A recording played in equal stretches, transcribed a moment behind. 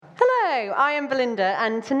Hello, I am Belinda,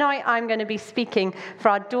 and tonight I'm going to be speaking for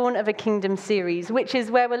our Dawn of a Kingdom series, which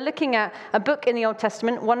is where we're looking at a book in the Old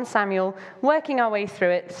Testament, 1 Samuel, working our way through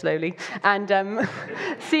it slowly, and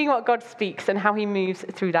seeing what God speaks and how he moves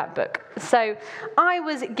through that book. So I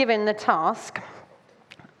was given the task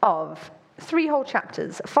of 3 whole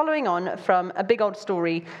chapters, following on from a big old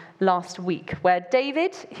story last week, where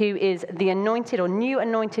David, who is the anointed or new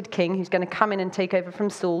anointed king, who's going to come in and take over from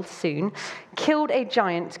Saul soon, killed a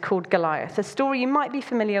giant called Goliath, a story you might be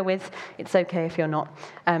familiar with. It's okay if you're not,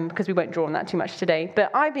 because we won't draw on that too much today.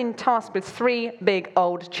 But I've been tasked with 3 big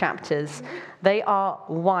old chapters. They are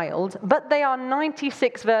wild, but they are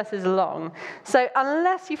 96 verses long. So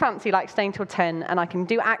unless you fancy like staying till 10 and I can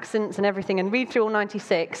do accents and everything and read through all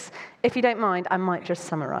 96, if you don't mind, I might just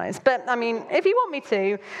summarize. But I mean, if you want me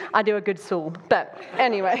to, I do a good Saul. But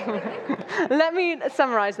anyway, let me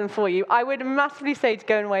summarize them for you. I would massively say to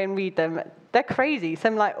go away and read them. They're crazy.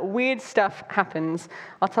 Some like weird stuff happens.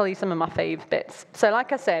 I'll tell you some of my fave bits. So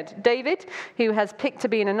like I said, David, who has picked to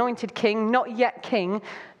be an anointed king, not yet king,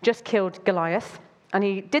 just killed Goliath. And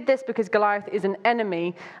he did this because Goliath is an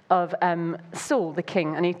enemy of Saul, the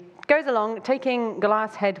king. And he goes along, taking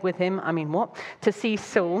Goliath's head with him, to see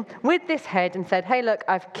Saul with this head and said, hey, look,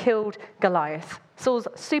 I've killed Goliath. Saul's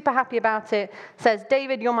super happy about it, says,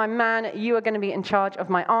 David, you're my man, you are going to be in charge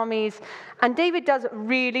of my armies. And David does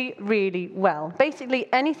really, really well. Basically,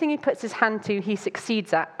 anything he puts his hand to, he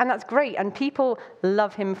succeeds at. And that's great, and people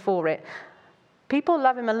love him for it. People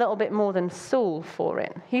love him a little bit more than Saul for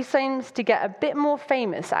it. He seems to get a bit more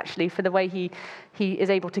famous, actually, for the way he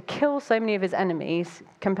is able to kill so many of his enemies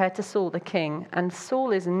compared to Saul the king. And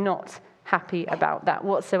Saul is not happy about that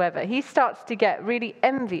whatsoever. He starts to get really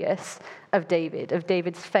envious of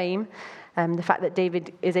David's fame, the fact that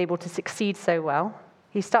David is able to succeed so well.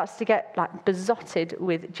 He starts to get like besotted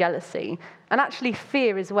with jealousy and actually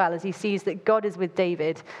fear as well, as he sees that God is with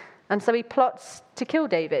David. And so he plots to kill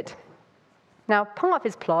David. Now, part of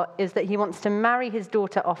his plot is that he wants to marry his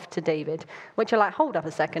daughter off to David, which are like, hold up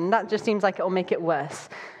a second, that just seems like it'll make it worse.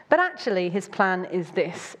 But actually, his plan is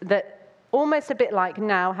this, that almost a bit like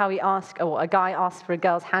now how a guy asks for a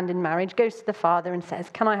girl's hand in marriage, goes to the father and says,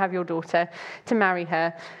 can I have your daughter to marry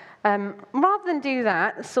her? Rather than do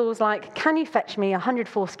that, Saul's like, can you fetch me 100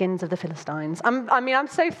 foreskins of the Philistines? I'm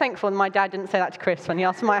so thankful that my dad didn't say that to Chris when he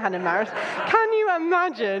asked for my hand in marriage. Can you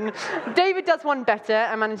imagine? David does one better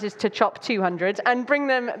and manages to chop 200 and bring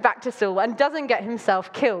them back to Saul and doesn't get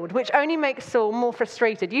himself killed, which only makes Saul more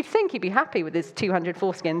frustrated. You'd think he'd be happy with his 200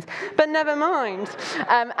 foreskins, but never mind.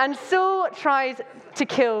 And Saul tries to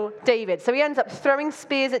kill David. So he ends up throwing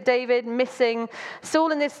spears at David, missing.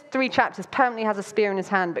 Saul in this 3 chapters permanently has a spear in his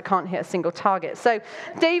hand but can't hit a single target. So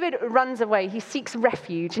David runs away. He seeks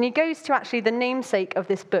refuge, and he goes to actually the namesake of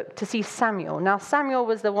this book to see Samuel. Now, Samuel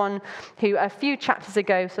was the one who a few chapters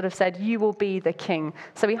ago sort of said, you will be the king.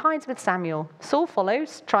 So he hides with Samuel. Saul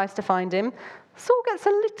follows, tries to find him. Saul gets a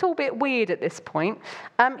little bit weird at this point.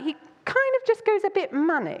 He kind of just goes a bit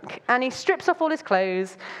manic, and he strips off all his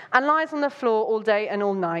clothes and lies on the floor all day and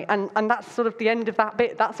all night, and that's sort of the end of that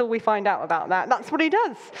bit. That's all we find out about that. That's what he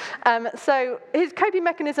does. So his coping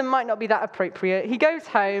mechanism might not be that appropriate. He goes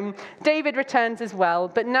home. David returns as well,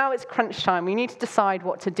 but now it's crunch time. We need to decide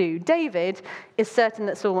what to do. David is certain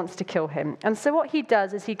that Saul wants to kill him, and so what he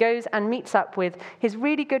does is he goes and meets up with his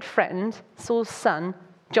really good friend, Saul's son,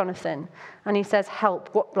 Jonathan, and he says, help,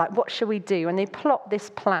 what shall we do? And they plot this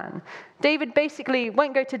plan. David basically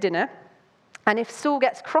won't go to dinner, and if Saul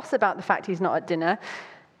gets cross about the fact he's not at dinner,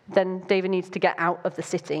 then David needs to get out of the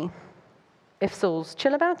city. If Saul's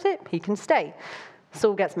chill about it, he can stay.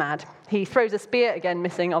 Saul gets mad. He throws a spear, again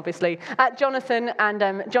missing, obviously, at Jonathan,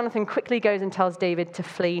 and Jonathan quickly goes and tells David to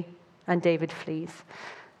flee, and David flees.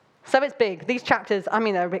 So it's big. These chapters,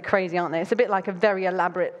 they're a bit crazy, aren't they? It's a bit like a very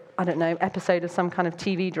elaborate, episode of some kind of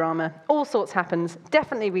TV drama. All sorts happens.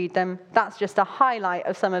 Definitely read them. That's just a highlight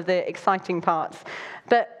of some of the exciting parts.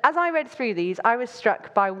 But as I read through these, I was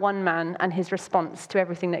struck by one man and his response to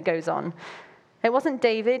everything that goes on. It wasn't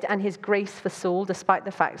David and his grace for Saul, despite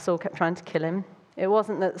the fact Saul kept trying to kill him. It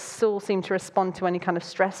wasn't that Saul seemed to respond to any kind of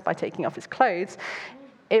stress by taking off his clothes.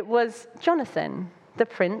 It was Jonathan, the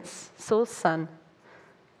prince, Saul's son.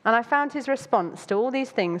 And I found his response to all these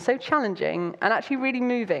things so challenging and actually really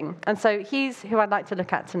moving. And so he's who I'd like to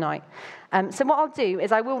look at tonight. So what I'll do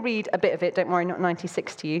is I will read a bit of it. Don't worry, not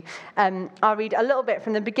 96 to you. I'll read a little bit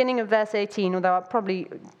from the beginning of verse 18, although I'll probably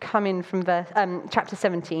come in from chapter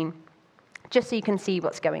 17, just so you can see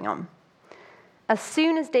what's going on. As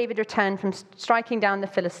soon as David returned from striking down the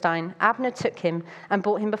Philistine, Abner took him and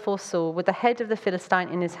brought him before Saul with the head of the Philistine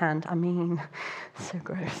in his hand. I mean, so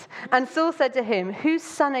gross. And Saul said to him, "Whose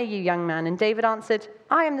son are you, young man?" And David answered,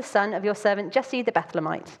 "I am the son of your servant Jesse the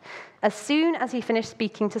Bethlehemite." As soon as he finished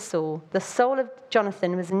speaking to Saul, the soul of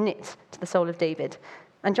Jonathan was knit to the soul of David,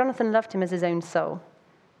 and Jonathan loved him as his own soul.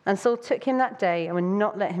 And Saul took him that day and would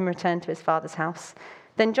not let him return to his father's house.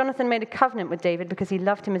 Then Jonathan made a covenant with David because he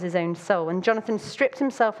loved him as his own soul. And Jonathan stripped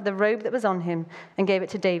himself of the robe that was on him and gave it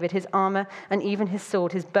to David, his armor and even his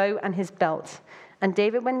sword, his bow and his belt. And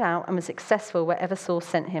David went out and was successful wherever Saul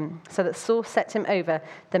sent him, so that Saul set him over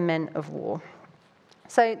the men of war.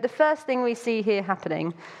 So the first thing we see here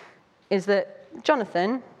happening is that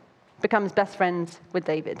Jonathan becomes best friends with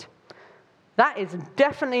David. That is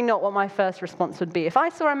definitely not what my first response would be. If I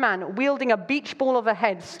saw a man wielding a beach ball of a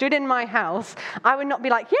head stood in my house, I would not be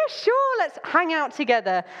like, "Yeah, sure, let's hang out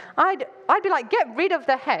together." I'd be like, "Get rid of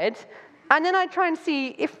the head." And then I'd try and see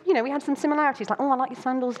if, we had some similarities. Like, "Oh, I like your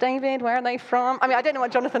sandals, David. Where are they from?" I mean, I don't know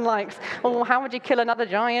what Jonathan likes. "Oh, how would you kill another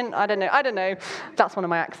giant?" I don't know. That's one of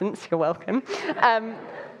my accents. You're welcome. And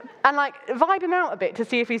vibe him out a bit to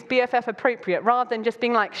see if he's BFF appropriate, rather than just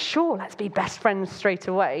being like, "Sure, let's be best friends straight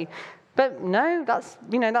away." But no, that's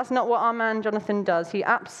not what our man Jonathan does. He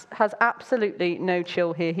has absolutely no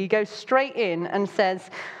chill here. He goes straight in and says,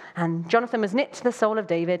 "And Jonathan was knit to the soul of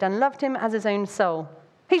David and loved him as his own soul."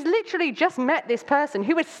 He's literally just met this person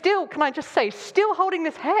who is still, can I just say, still holding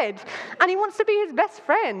this head, and he wants to be his best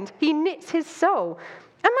friend. He knits his soul.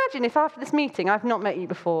 Imagine if after this meeting, I've not met you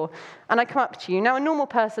before, and I come up to you. Now, a normal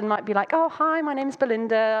person might be like, "Oh, hi, my name's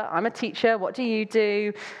Belinda. I'm a teacher. What do you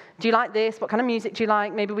do? Do you like this? What kind of music do you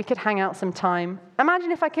like? Maybe we could hang out sometime."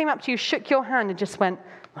 Imagine if I came up to you, shook your hand, and just went,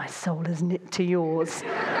 "My soul is knit to yours."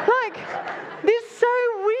 This is so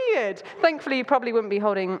weird. Thankfully, you probably wouldn't be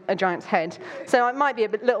holding a giant's head, so I might be a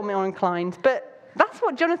little more inclined. But that's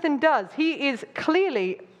what Jonathan does. He is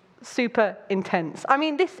clearly super intense. I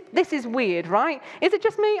mean, this is weird, right? Is it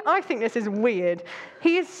just me? I think this is weird.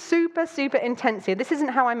 He is super, super intense here. This isn't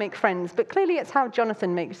how I make friends, but clearly it's how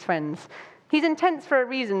Jonathan makes friends. He's intense for a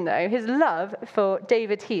reason, though. His love for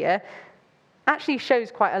David here actually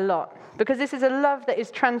shows quite a lot, because this is a love that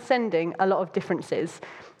is transcending a lot of differences.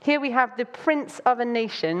 Here we have the prince of a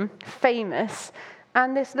nation, famous,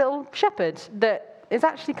 and this little shepherd that is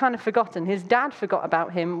actually kind of forgotten. His dad forgot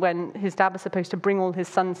about him when his dad was supposed to bring all his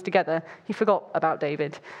sons together. He forgot about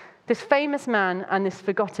David. This famous man and this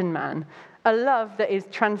forgotten man. A love that is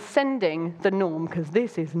transcending the norm, because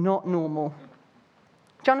this is not normal.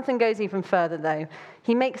 Jonathan goes even further, though.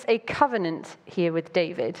 He makes a covenant here with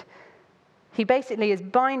David. He basically is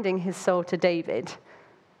binding his soul to David,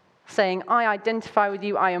 saying, "I identify with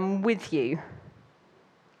you, I am with you."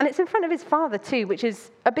 And it's in front of his father, too, which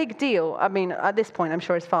is a big deal. I mean, at this point, I'm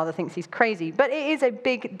sure his father thinks he's crazy, but it is a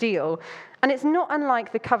big deal. And it's not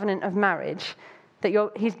unlike the covenant of marriage,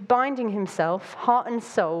 that he's binding himself, heart and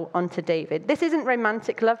soul, onto David. This isn't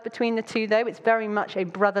romantic love between the two, though. It's very much a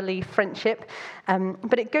brotherly friendship.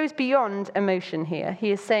 But it goes beyond emotion here.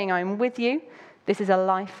 He is saying, "I am with you." This is a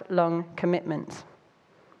lifelong commitment.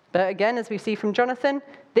 But again, as we see from Jonathan,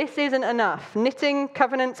 this isn't enough. Knitting,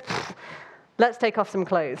 covenants, let's take off some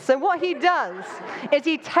clothes. So what he does is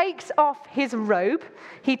he takes off his robe,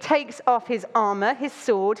 he takes off his armor, his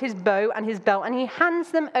sword, his bow, and his belt, and he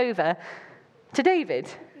hands them over to David.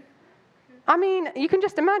 I mean, you can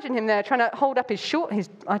just imagine him there trying to hold up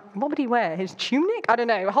what would he wear? His tunic? I don't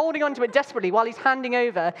know, holding onto it desperately while he's handing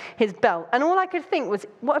over his belt. And all I could think was,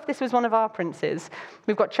 what if this was one of our princes?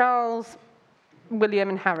 We've got Charles, William,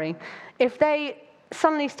 and Harry. If they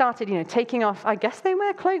suddenly started, taking off, I guess they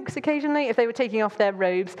wear cloaks occasionally, if they were taking off their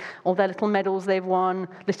robes or their little medals they've won.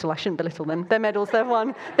 I shouldn't belittle them. Their medals they've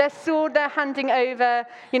won. Their sword they're handing over.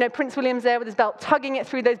 Prince William's there with his belt, tugging it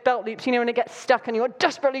through those belt loops, when it gets stuck and you're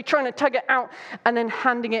desperately trying to tug it out and then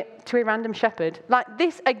handing it to a random shepherd. Like,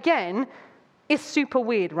 this, again, is super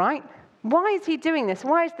weird, right? Why is he doing this?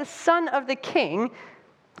 Why is the son of the king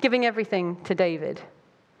giving everything to David?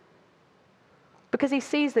 Because he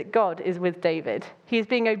sees that God is with David. He is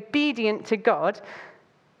being obedient to God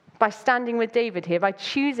by standing with David here, by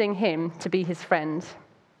choosing him to be his friend.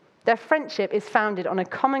 Their friendship is founded on a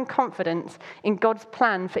common confidence in God's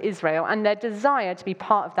plan for Israel and their desire to be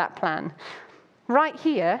part of that plan. Right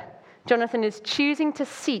here, Jonathan is choosing to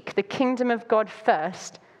seek the kingdom of God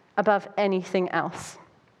first above anything else.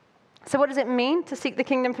 So what does it mean to seek the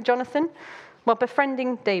kingdom for Jonathan? Well,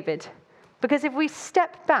 befriending David. Because if we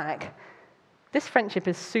step back, this friendship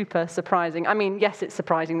is super surprising. I mean, yes, it's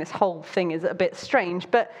surprising. This whole thing is a bit strange,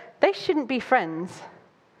 but they shouldn't be friends.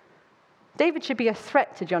 David should be a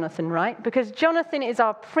threat to Jonathan, right? Because Jonathan is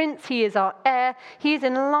our prince, he is our heir, he is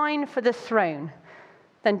in line for the throne.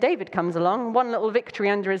 Then David comes along, one little victory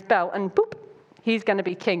under his belt, and boop, he's going to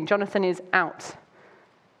be king. Jonathan is out.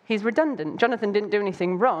 He's redundant. Jonathan didn't do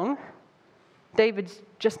anything wrong. David's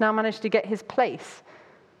just now managed to get his place.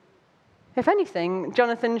 If anything,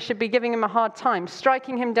 Jonathan should be giving him a hard time,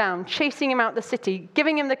 striking him down, chasing him out the city,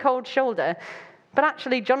 giving him the cold shoulder. But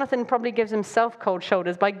actually, Jonathan probably gives himself cold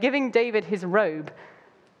shoulders by giving David his robe.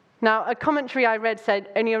 Now, a commentary I read said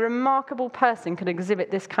only a remarkable person could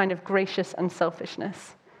exhibit this kind of gracious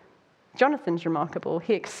unselfishness. Jonathan's remarkable.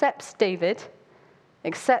 He accepts David,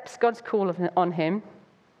 accepts God's call on him,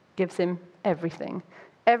 gives him everything.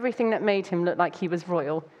 Everything that made him look like he was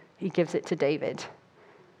royal, he gives it to David.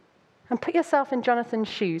 And put yourself in Jonathan's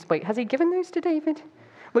shoes. Wait, has he given those to David?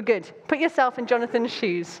 We're good. Put yourself in Jonathan's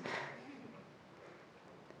shoes.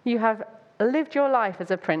 You have lived your life as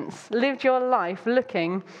a prince, lived your life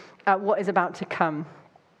looking at what is about to come.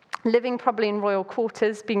 Living probably in royal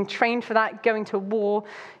quarters, being trained for that, going to war,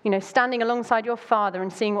 standing alongside your father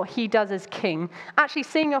and seeing what he does as king. Actually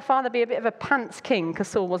seeing your father be a bit of a pants king, because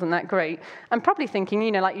Saul wasn't that great. And probably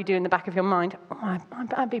thinking, like you do in the back of your mind,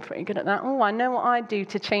 I'd be pretty good at that. Oh, I know what I'd do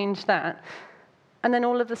to change that. And then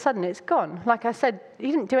all of a sudden it's gone. Like I said, he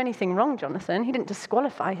didn't do anything wrong, Jonathan. He didn't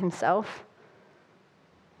disqualify himself.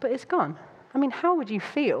 But it's gone. I mean, how would you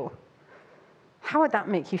feel? How would that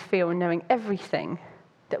make you feel knowing everything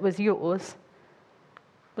that was yours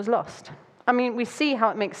was lost? I mean, we see how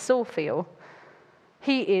it makes Saul feel.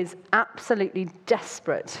 He is absolutely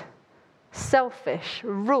desperate, selfish,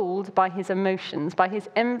 ruled by his emotions, by his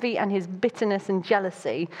envy and his bitterness and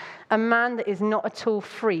jealousy, a man that is not at all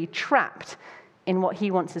free, trapped in what he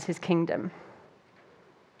wants as his kingdom.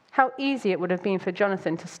 How easy it would have been for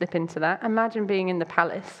Jonathan to slip into that. Imagine being in the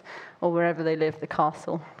palace or wherever they live, the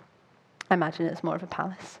castle. I imagine it's more of a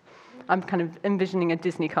palace. I'm kind of envisioning a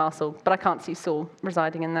Disney castle, but I can't see Saul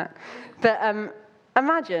residing in that. But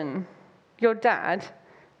imagine your dad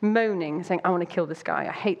moaning, saying, I want to kill this guy.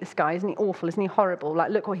 I hate this guy. Isn't he awful? Isn't he horrible?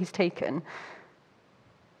 Like, look what he's taken.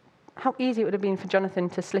 How easy it would have been for Jonathan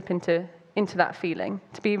to slip into that feeling,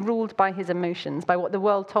 to be ruled by his emotions, by what the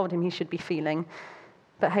world told him he should be feeling.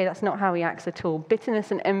 But hey, that's not how he acts at all.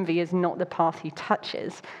 Bitterness and envy is not the path he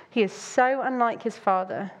touches. He is so unlike his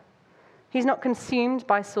father. He's not consumed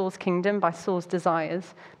by Saul's kingdom, by Saul's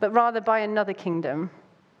desires, but rather by another kingdom,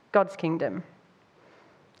 God's kingdom.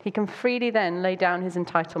 He can freely then lay down his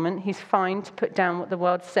entitlement. He's fine to put down what the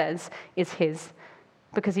world says is his,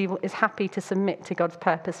 because he is happy to submit to God's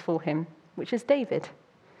purpose for him, which is David.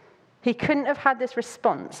 He couldn't have had this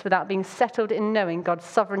response without being settled in knowing God's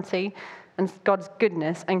sovereignty and God's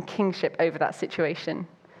goodness and kingship over that situation.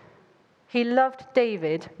 He loved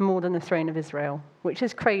David more than the throne of Israel, which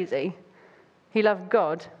is crazy. He loved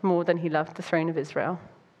God more than he loved the throne of Israel.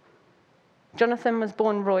 Jonathan was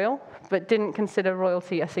born royal, but didn't consider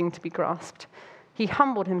royalty a thing to be grasped. He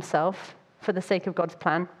humbled himself for the sake of God's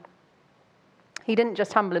plan. He didn't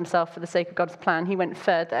just humble himself for the sake of God's plan. He went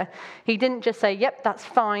further. He didn't just say, yep, that's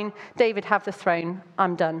fine. David, have the throne.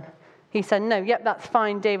 I'm done. He said, no, yep, that's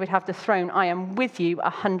fine. David, have the throne. I am with you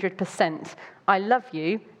 100%. I love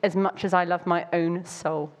you as much as I love my own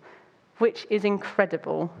soul, which is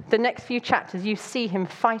incredible. The next few chapters, you see him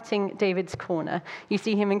fighting David's corner. You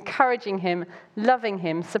see him encouraging him, loving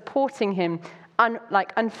him, supporting him,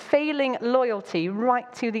 unfailing loyalty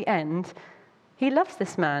right to the end. He loves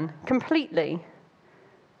this man completely.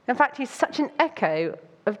 In fact, he's such an echo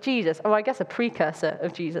of Jesus, or I guess a precursor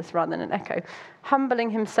of Jesus rather than an echo,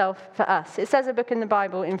 humbling himself for us. It says a book in the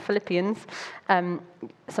Bible in Philippians,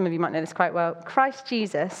 some of you might know this quite well, Christ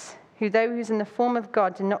Jesus, who though he was in the form of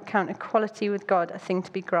God, did not count equality with God a thing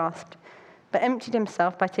to be grasped, but emptied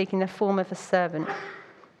himself by taking the form of a servant,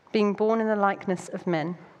 being born in the likeness of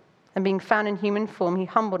men, and being found in human form, he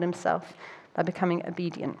humbled himself by becoming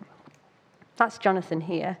obedient. That's Jonathan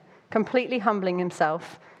here, completely humbling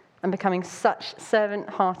himself and becoming such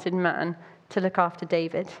servant-hearted man to look after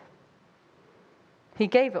David. He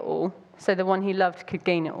gave it all so the one he loved could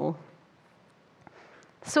gain it all.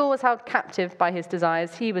 Saul was held captive by his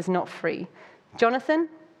desires. He was not free. Jonathan,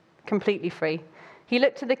 completely free. He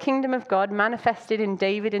looked to the kingdom of God manifested in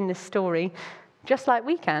David in this story, just like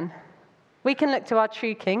we can. We can look to our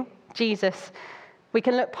true king, Jesus. We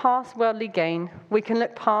can look past worldly gain. We can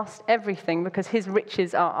look past everything because his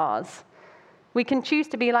riches are ours. We can choose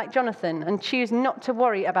to be like Jonathan and choose not to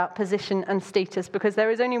worry about position and status because there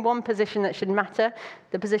is only one position that should matter,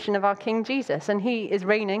 the position of our King Jesus, and he is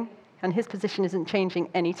reigning and his position isn't changing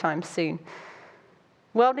anytime soon.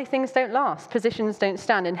 Worldly things don't last. Positions don't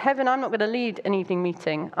stand. In heaven, I'm not going to lead an evening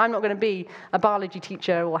meeting. I'm not going to be a biology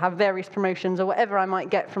teacher or have various promotions or whatever I might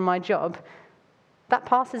get from my job. That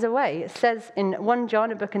passes away. It says in 1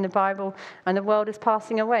 John, a book in the Bible, and the world is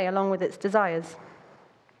passing away along with its desires.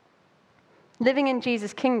 Living in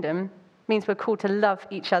Jesus' kingdom means we're called to love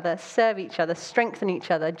each other, serve each other, strengthen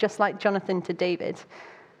each other, just like Jonathan to David.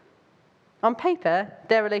 On paper,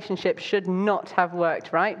 their relationship should not have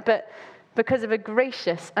worked, right? But because of a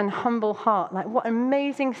gracious and humble heart, like what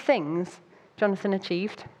amazing things Jonathan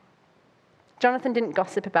achieved. Jonathan didn't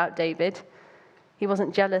gossip about David. He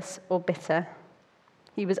wasn't jealous or bitter.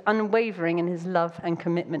 He was unwavering in his love and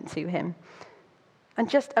commitment to him. And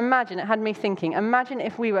just imagine, it had me thinking, imagine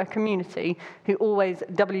if we were a community who always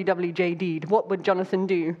WWJD'd, what would Jonathan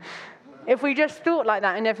do? If we just thought like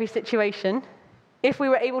that in every situation, if we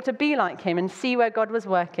were able to be like him and see where God was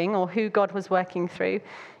working or who God was working through,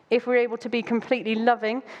 if we're able to be completely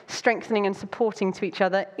loving, strengthening and supporting to each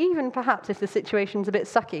other, even perhaps if the situation's a bit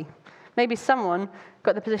sucky. Maybe someone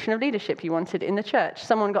got the position of leadership you wanted in the church.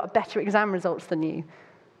 Someone got better exam results than you.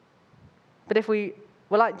 But if we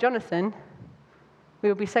were like Jonathan, we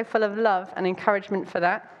will be so full of love and encouragement for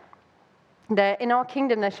that. In our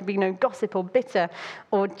kingdom, there should be no gossip or bitter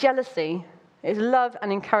or jealousy. It's love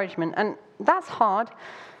and encouragement. And that's hard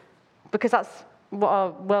because that's what our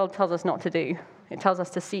world tells us not to do. It tells us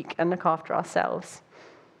to seek and look after ourselves.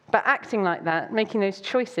 But acting like that, making those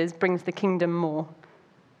choices, brings the kingdom more.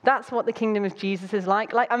 That's what the kingdom of Jesus is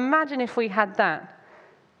like. Like, imagine if we had that.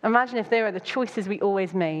 Imagine if they were the choices we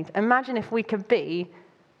always made. Imagine if we could be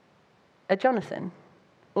a Jonathan,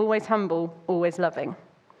 always humble, always loving.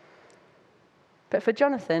 But for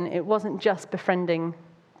Jonathan, it wasn't just befriending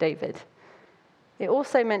David. It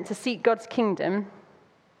also meant to seek God's kingdom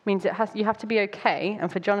means you have to be okay,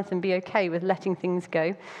 and for Jonathan, be okay with letting things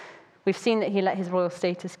go. We've seen that he let his royal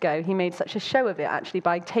status go. He made such a show of it, actually,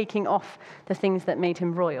 by taking off the things that made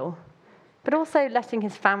him royal. But also letting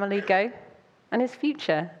his family go and his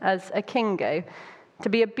future as a king go, to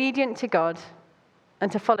be obedient to God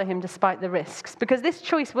and to follow him despite the risks. Because this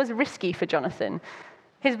choice was risky for Jonathan.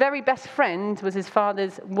 His very best friend was his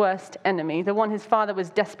father's worst enemy, the one his father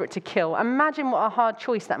was desperate to kill. Imagine what a hard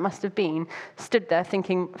choice that must have been, stood there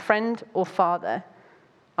thinking, friend or father?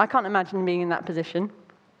 I can't imagine being in that position.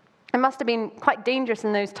 It must have been quite dangerous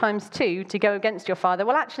in those times too, to go against your father.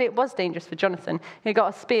 Well, actually, it was dangerous for Jonathan. He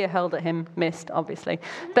got a spear hurled at him, missed, obviously.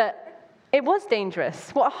 But it was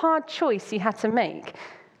dangerous. What a hard choice he had to make.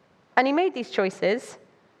 And he made these choices,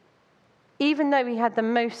 even though he had the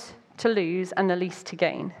most to lose and the least to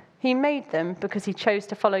gain. He made them because he chose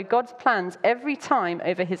to follow God's plans every time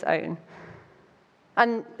over his own.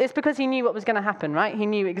 And it's because he knew what was going to happen, right? He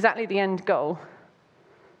knew exactly the end goal.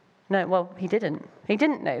 No, well, he didn't. He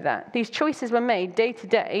didn't know that. These choices were made day to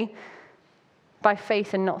day by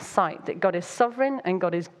faith and not sight, that God is sovereign and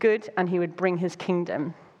God is good and he would bring his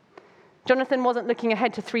kingdom. Jonathan wasn't looking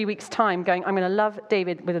ahead to 3 weeks' time going, I'm going to love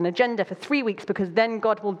David with an agenda for 3 weeks because then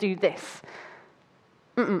God will do this.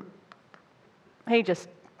 He just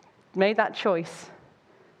made that choice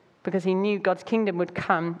because he knew God's kingdom would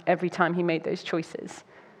come every time he made those choices,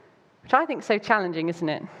 which I think is so challenging, isn't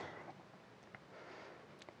it?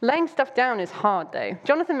 Laying stuff down is hard, though.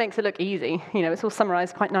 Jonathan makes it look easy. You know, it's all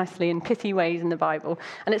summarized quite nicely in pithy ways in the Bible.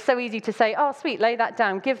 And it's so easy to say, oh, sweet, lay that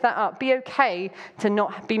down, give that up. Be okay to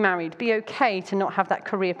not be married. Be okay to not have that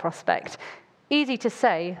career prospect. Easy to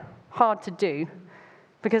say, hard to do.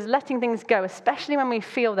 Because letting things go, especially when we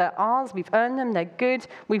feel they're ours, we've earned them, they're good,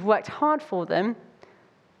 we've worked hard for them,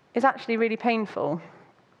 is actually really painful.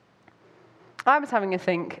 I was having a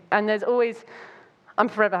think, and I'm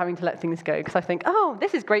forever having to let things go, because I think, oh,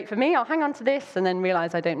 this is great for me, I'll hang on to this, and then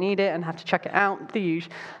realize I don't need it and have to chuck it out, the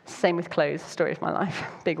usual. Same with clothes, story of my life,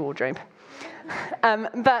 big wardrobe.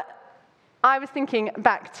 But I was thinking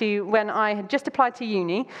back to when I had just applied to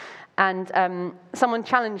uni, and someone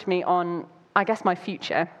challenged me on, I guess, my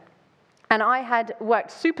future. And I had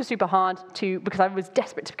worked super, super hard because I was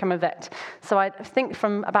desperate to become a vet. So I think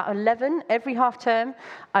from about 11, every half term,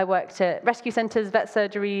 I worked at rescue centres, vet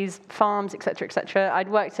surgeries, farms, etc., etc. I'd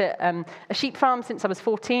worked at a sheep farm since I was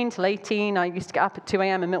 14 till 18. I used to get up at 2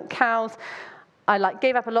 a.m. and milk cows. I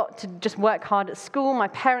gave up a lot to just work hard at school. My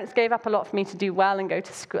parents gave up a lot for me to do well and go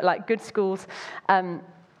to school, good schools.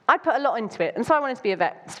 I put a lot into it, and so I wanted to be a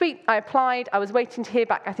vet. Sweet, I applied. I was waiting to hear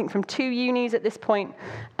back, I think, from 2 unis at this point.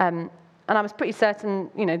 And I was pretty certain,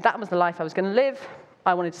 that was the life I was going to live.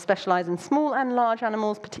 I wanted to specialize in small and large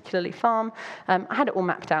animals, particularly farm. I had it all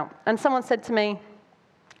mapped out. And someone said to me,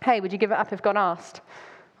 hey, would you give it up if God asked?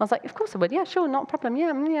 I was like, of course I would. Yeah, sure, not a problem.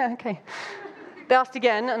 Yeah, okay. They asked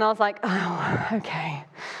again, and I was like, oh, okay,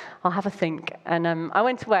 I'll have a think. And I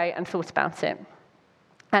went away and thought about it.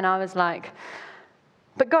 And I was like,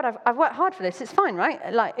 but God, I've worked hard for this. It's fine,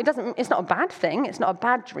 right? Like, it's not a bad thing. It's not a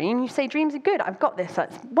bad dream. You say dreams are good. I've got this.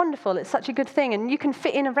 That's wonderful. It's such a good thing. And you can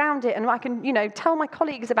fit in around it. And I can, tell my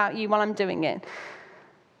colleagues about you while I'm doing it.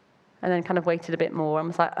 And then kind of waited a bit more and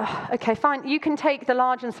was like, oh, okay, fine. You can take the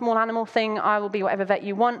large and small animal thing. I will be whatever vet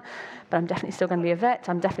you want. But I'm definitely still going to be a vet.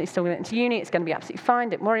 I'm definitely still going to get into uni. It's going to be absolutely fine.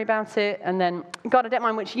 Don't worry about it. And then, God, I don't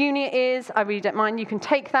mind which uni it is. I really don't mind. You can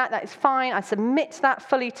take that. That is fine. I submit that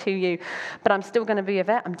fully to you. But I'm still going to be a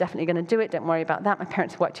vet. I'm definitely going to do it. Don't worry about that. My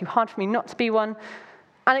parents worked too hard for me not to be one.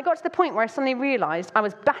 And it got to the point where I suddenly realized I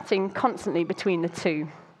was batting constantly between the two.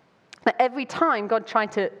 That every time God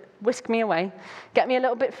tried to whisk me away, get me a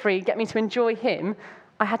little bit free, get me to enjoy him,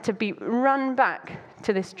 I had to be run back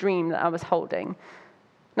to this dream that I was holding.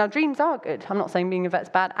 Now, dreams are good. I'm not saying being a vet's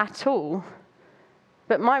bad at all.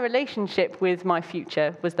 But my relationship with my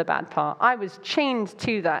future was the bad part. I was chained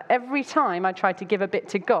to that. Every time I tried to give a bit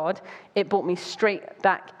to God, it brought me straight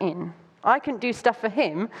back in. I couldn't do stuff for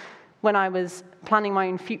him when I was planning my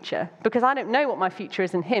own future, because I don't know what my future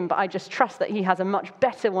is in him, but I just trust that he has a much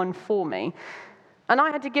better one for me. And I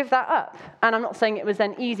had to give that up. And I'm not saying it was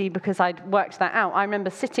then easy because I'd worked that out. I remember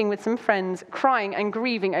sitting with some friends, crying and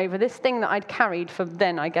grieving over this thing that I'd carried for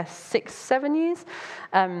then, I guess, 6-7 years,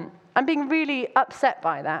 and being really upset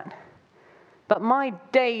by that. But my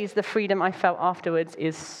days, the freedom I felt afterwards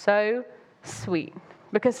is so sweet,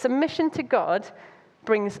 because submission to God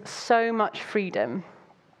brings so much freedom.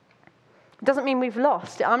 It doesn't mean we've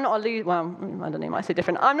lost. I'm not a loser. Well, I don't know, you might say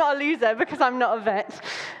different. I'm not a loser because I'm not a vet.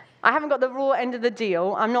 I haven't got the raw end of the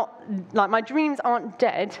deal. I'm not, like, my dreams aren't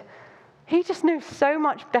dead. He just knows so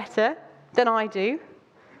much better than I do.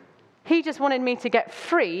 He just wanted me to get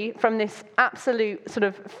free from this absolute sort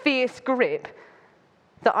of fierce grip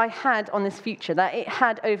that I had on this future, that it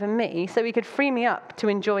had over me, so he could free me up to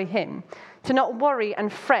enjoy him, to not worry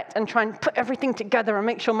and fret and try and put everything together and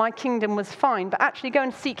make sure my kingdom was fine, but actually go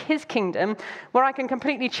and seek his kingdom where I can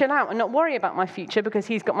completely chill out and not worry about my future because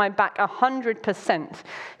he's got my back 100%.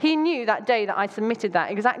 He knew that day that I submitted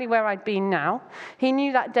that exactly where I'd be now. He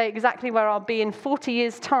knew that day exactly where I'll be in 40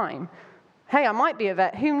 years' time. Hey, I might be a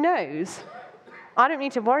vet. Who knows? I don't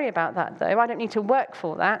need to worry about that, though. I don't need to work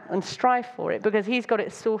for that and strive for it because he's got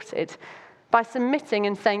it sorted. By submitting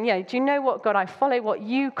and saying, yeah, do you know what, God? I follow what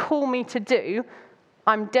you call me to do.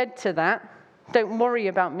 I'm dead to that. Don't worry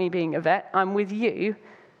about me being a vet. I'm with you.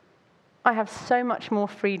 I have so much more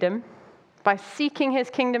freedom. By seeking his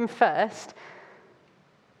kingdom first,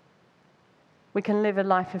 we can live a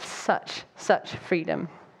life of such freedom.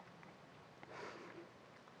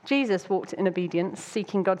 Jesus walked in obedience,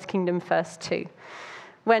 seeking God's kingdom first too.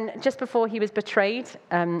 When just before he was betrayed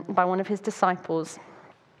by one of his disciples,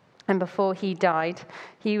 and before he died,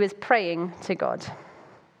 he was praying to God.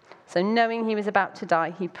 So knowing he was about to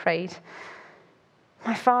die, he prayed,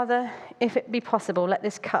 "My Father, if it be possible, let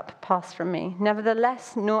this cup pass from me.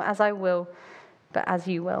 Nevertheless, not as I will, but as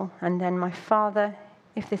you will. And then, my Father,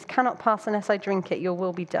 if this cannot pass unless I drink it, your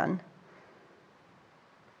will be done."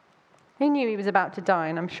 He knew he was about to die,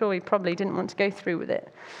 and I'm sure he probably didn't want to go through with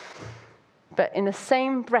it. But in the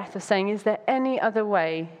same breath of saying, is there any other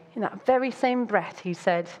way? In that very same breath, he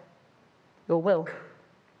said, your will.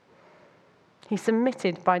 He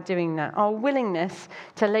submitted by doing that. Our willingness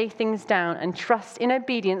to lay things down and trust in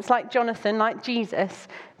obedience, like Jonathan, like Jesus,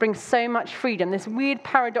 brings so much freedom. This weird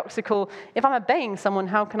paradoxical, if I'm obeying someone,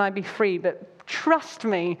 how can I be free? But trust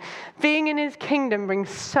me, being in his kingdom brings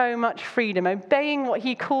so much freedom. Obeying what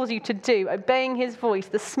he calls you to do, obeying his voice,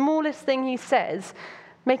 the smallest thing he says,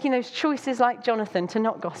 making those choices like Jonathan to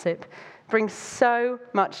not gossip, brings so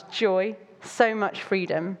much joy, so much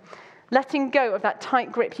freedom. Letting go of that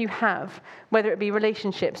tight grip you have, whether it be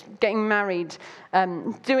relationships, getting married,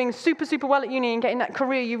 doing super well at uni and getting that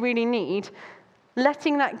career you really need,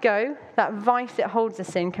 letting that go, that vice it holds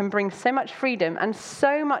us in, can bring so much freedom and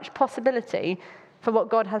so much possibility for what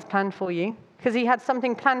God has planned for you. Because he had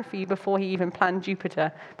something planned for you before he even planned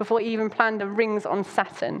Jupiter, before he even planned the rings on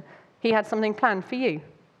Saturn. He had something planned for you.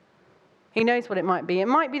 He knows what it might be. It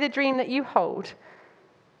might be the dream that you hold.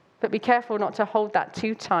 But be careful not to hold that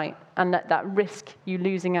too tight and let that risk you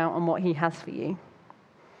losing out on what he has for you.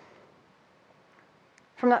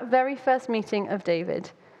 From that very first meeting of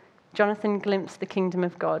David, Jonathan glimpsed the kingdom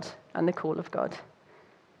of God and the call of God.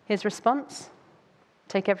 His response,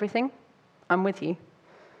 take everything, I'm with you.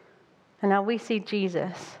 And now we see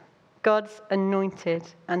Jesus, God's anointed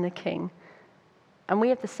and the king. And we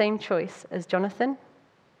have the same choice as Jonathan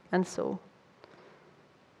and Saul.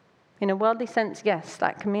 In a worldly sense, yes,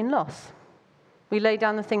 that can mean loss. We lay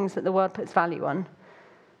down the things that the world puts value on.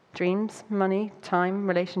 Dreams, money, time,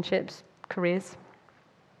 relationships, careers.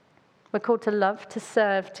 We're called to love, to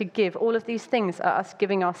serve, to give. All of these things are us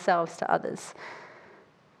giving ourselves to others.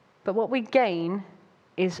 But what we gain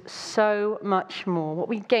is so much more. What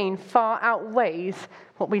we gain far outweighs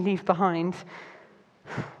what we leave behind.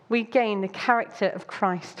 We gain the character of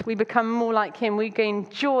Christ. We become more like him. We gain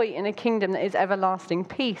joy in a kingdom that is everlasting,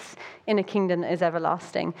 peace in a kingdom that is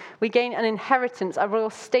everlasting. We gain an inheritance, a royal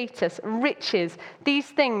status, riches. These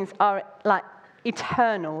things are like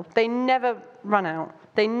eternal. They never run out.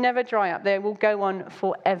 They never dry up. They will go on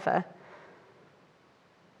forever.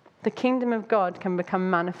 The kingdom of God can become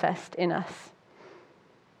manifest in us.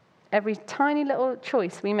 Every tiny little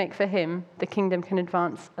choice we make for him, the kingdom can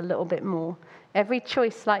advance a little bit more. Every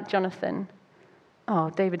choice like Jonathan. Oh,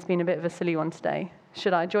 David's been a bit of a silly one today.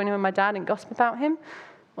 Should I join him and my dad and gossip about him?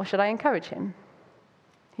 Or should I encourage him?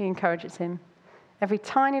 He encourages him. Every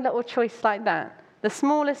tiny little choice like that. The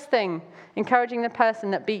smallest thing, encouraging the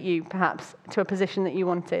person that beat you, perhaps, to a position that you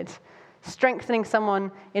wanted. Strengthening someone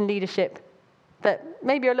in leadership that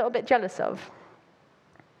maybe you're a little bit jealous of.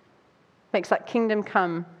 Makes that kingdom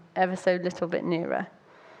come ever so little bit nearer.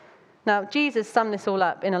 Now, Jesus summed this all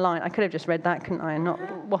up in a line. I could have just read that, couldn't I, and not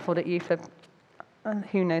waffled at you for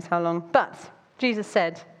who knows how long. But Jesus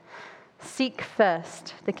said, "Seek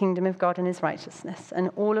first the kingdom of God and his righteousness, and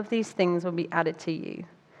all of these things will be added to you."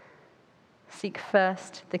 Seek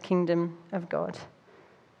first the kingdom of God.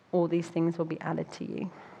 All these things will be added to you.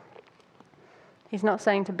 He's not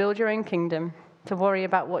saying to build your own kingdom, to worry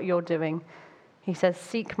about what you're doing. He says,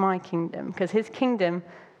 seek my kingdom, because his kingdom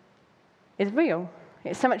is real.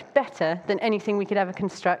 It's so much better than anything we could ever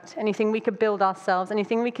construct, anything we could build ourselves,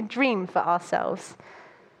 anything we could dream for ourselves.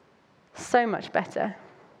 So much better.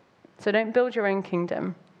 So don't build your own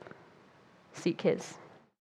kingdom. Seek his.